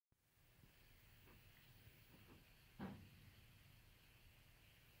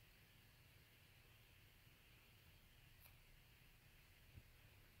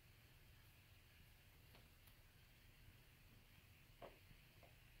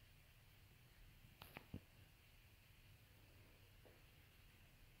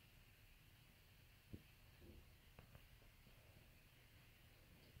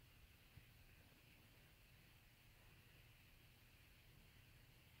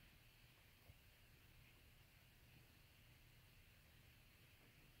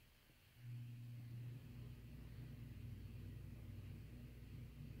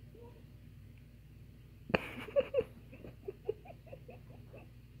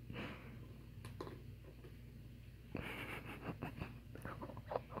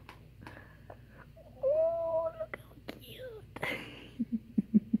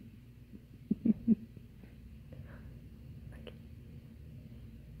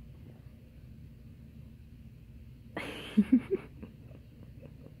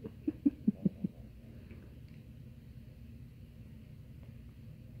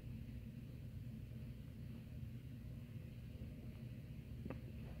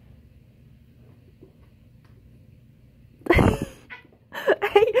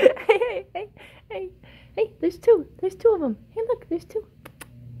Hey, there's two of them. Hey, look, there's two.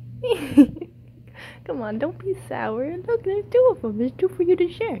 Come on, don't be sour. Look, there's two of them. There's two for you to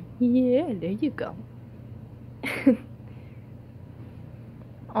share. Yeah, there you go.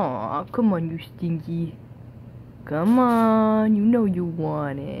 Aw, come on, you stinky. Come on, you know you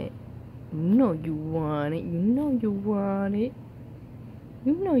want it. You know you want it. You know you want it.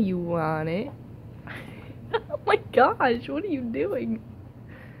 You know you want it. Oh my gosh, what are you doing?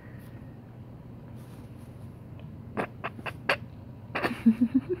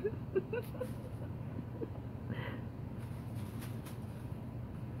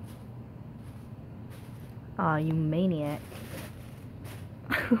 Aw, you maniac.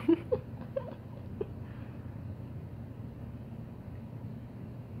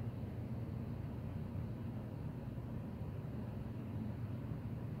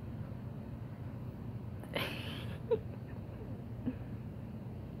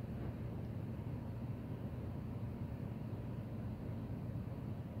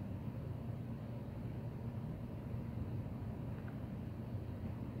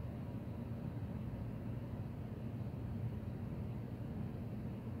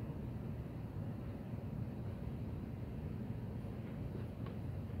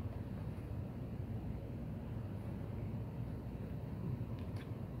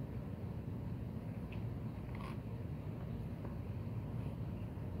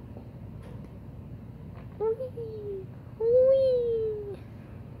 Wee, wee.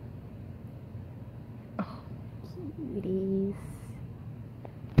 Oh, cuties.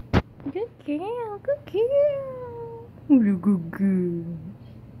 Good girl, good girl. Good girl.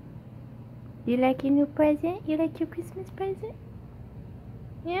 You like your new present? You like your Christmas present?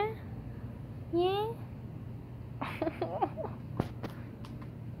 Yeah? Yeah?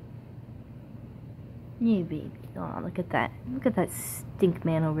 Yeah, baby. Oh, look at that. Look at that stink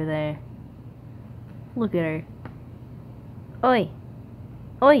man over there. Look at her. Oi.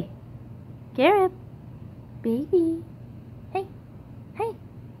 Oi. Garrett. Baby. Hey. Hey.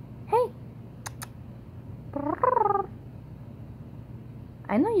 Hey.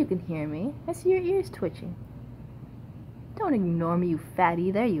 I know you can hear me. I see your ears twitching. Don't ignore me, you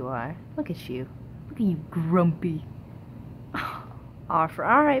fatty. There you are. Look at you. Look at you, grumpy.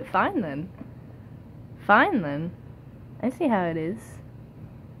 Alright, fine then. Fine then. I see how it is.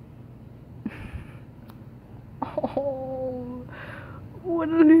 Oh, what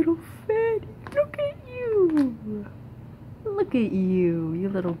a little fatty. Look at you. Look at you, you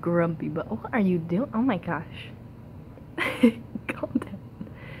little grumpy butt. What are you doing? Oh my gosh. Calm down.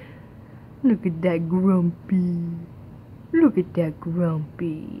 Look at that grumpy. Look at that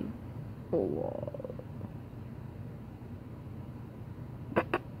grumpy. Oh.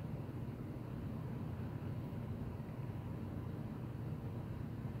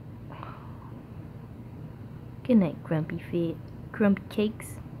 Good night, grumpy feet. Grumpy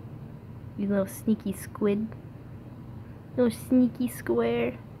cakes. You little sneaky squid. Little sneaky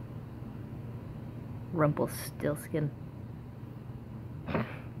square. Rumpelstiltskin.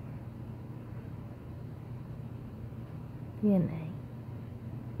 Good night.